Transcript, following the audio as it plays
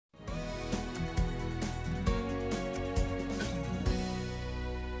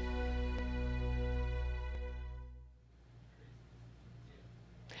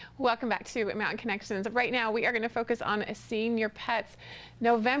Welcome back to Mountain Connections. Right now, we are going to focus on senior pets.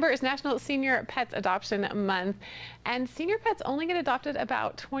 November is National Senior Pets Adoption Month, and senior pets only get adopted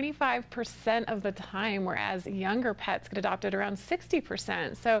about 25% of the time, whereas younger pets get adopted around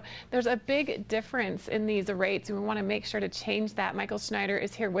 60%. So there's a big difference in these rates, and we want to make sure to change that. Michael Schneider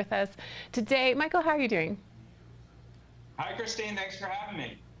is here with us today. Michael, how are you doing? Hi, Christine. Thanks for having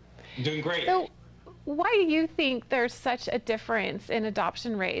me. I'm doing great. Why do you think there's such a difference in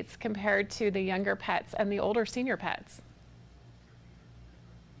adoption rates compared to the younger pets and the older senior pets?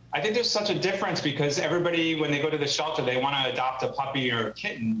 I think there's such a difference because everybody, when they go to the shelter, they want to adopt a puppy or a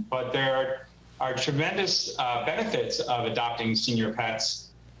kitten, but there are tremendous benefits of adopting senior pets.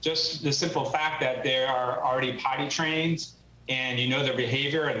 Just the simple fact that they are already potty trained and you know their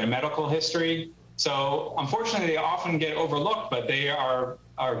behavior and their medical history. So unfortunately, they often get overlooked, but they are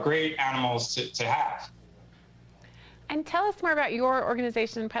great animals to have. And tell us more about your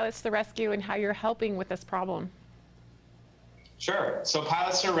organization, Pilots to the Rescue, and how you're helping with this problem. Sure. So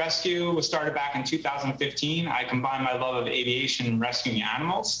Pilots to the Rescue was started back in 2015. I combine my love of aviation and rescuing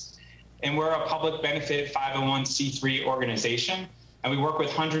animals. And we're a public benefit 501c3 organization. And we work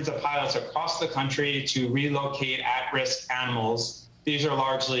with hundreds of pilots across the country to relocate at-risk animals. These are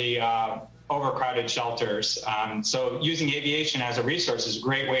largely overcrowded shelters. So using aviation as a resource is a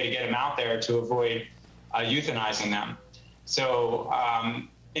great way to get them out there to avoid euthanizing them. So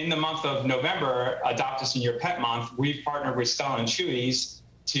in the month of November, Adopt a Senior Pet Month, we've partnered with Stella and Chewy's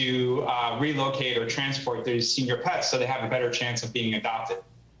to relocate or transport these senior pets so they have a better chance of being adopted.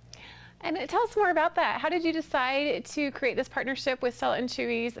 And tell us more about that. How did you decide to create this partnership with Stella and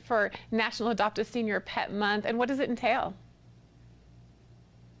Chewy's for National Adopt a Senior Pet Month, and what does it entail?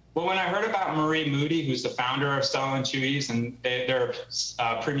 Well, when I heard about Marie Moody, who's the founder of Stella and Chewy's, and they're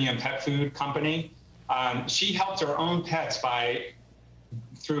a premium pet food company, she helped her own pets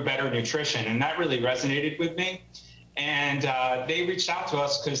through better nutrition, and that really resonated with me. And they reached out to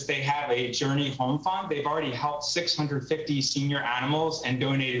us because they have a Journey Home Fund. They've already helped 650 senior animals and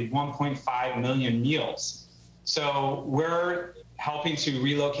donated 1.5 million meals. So we're helping to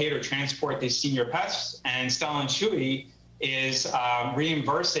relocate or transport these senior pets, and Stella and Chewy is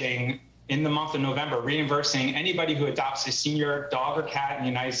reimbursing, in the month of November, reimbursing anybody who adopts a senior dog or cat in the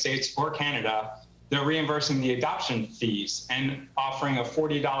United States or Canada. They're reimbursing the adoption fees and offering a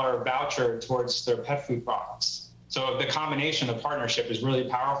 $40 voucher towards their pet food products. So the combination of partnership is really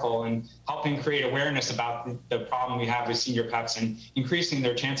powerful in helping create awareness about the problem we have with senior pets and increasing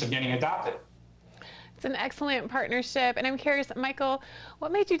their chance of getting adopted. It's an excellent partnership, and I'm curious, Michael,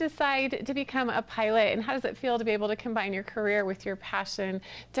 what made you decide to become a pilot, and how does it feel to be able to combine your career with your passion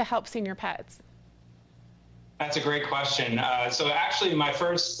to help senior pets? That's a great question. So actually, my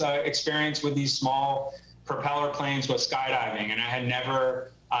first experience with these small propeller planes was skydiving, and I had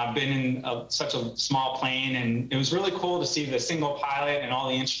never been in such a small plane, and it was really cool to see the single pilot and all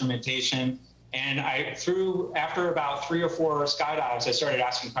the instrumentation. And after about 3 or 4 skydives, I started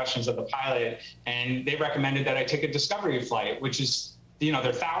asking questions of the pilot, and they recommended that I take a discovery flight, which is, there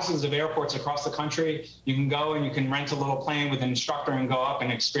are thousands of airports across the country. You can go and you can rent a little plane with an instructor and go up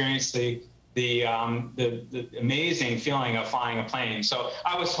and experience the amazing feeling of flying a plane. So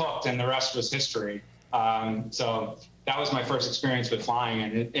I was hooked, and the rest was history. So that was my first experience with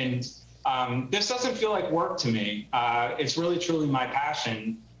flying, and this doesn't feel like work to me. It's really, truly my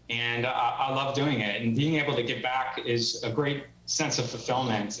passion. And I love doing it, and being able to give back is a great sense of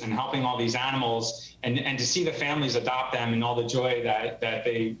fulfillment, and helping all these animals and to see the families adopt them and all the joy that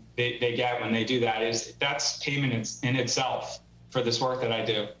they get when they do that's payment in itself for this work that I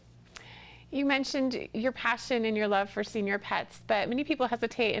do. You mentioned your passion and your love for senior pets, but many people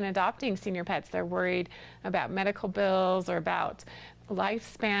hesitate in adopting senior pets. They're worried about medical bills or about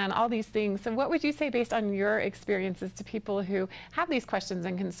lifespan, all these things. So what would you say, based on your experiences, to people who have these questions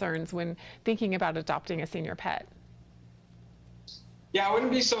and concerns when thinking about adopting a senior pet? Yeah, I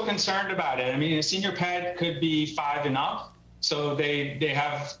wouldn't be so concerned about it. I mean, a senior pet could be 5 and up, so they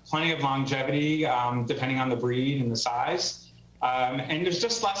have plenty of longevity depending on the breed and the size. And there's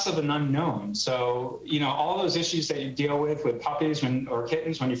just less of an unknown. So, all those issues that you deal with puppies or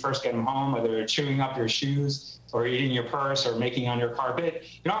kittens when you first get them home, whether they're chewing up your shoes or eating your purse or making on your carpet,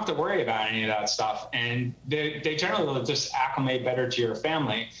 you don't have to worry about any of that stuff. And they generally will just acclimate better to your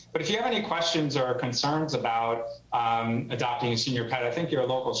family. But if you have any questions or concerns about adopting a senior pet, I think your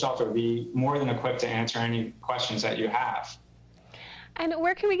local shelter would be more than equipped to answer any questions that you have. And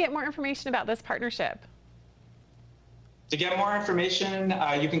where can we get more information about this partnership? To get more information,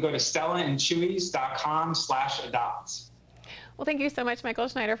 you can go to stellaandchewy's.com/adopt. Well, thank you so much, Michael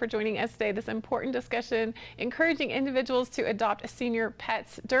Schneider, for joining us today. This important discussion encouraging individuals to adopt senior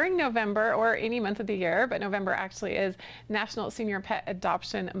pets during November or any month of the year, but November actually is National Senior Pet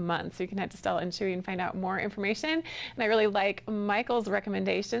Adoption Month. So you can head to Stella and Chewy and find out more information. And I really like Michael's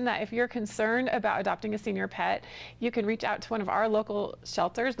recommendation that if you're concerned about adopting a senior pet, you can reach out to one of our local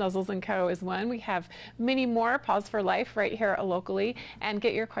shelters. Nuzzles & Co. is one. We have many more. Paws for Life right here locally, and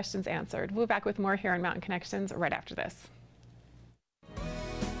get your questions answered. We'll be back with more here on Mountain Connections right after this.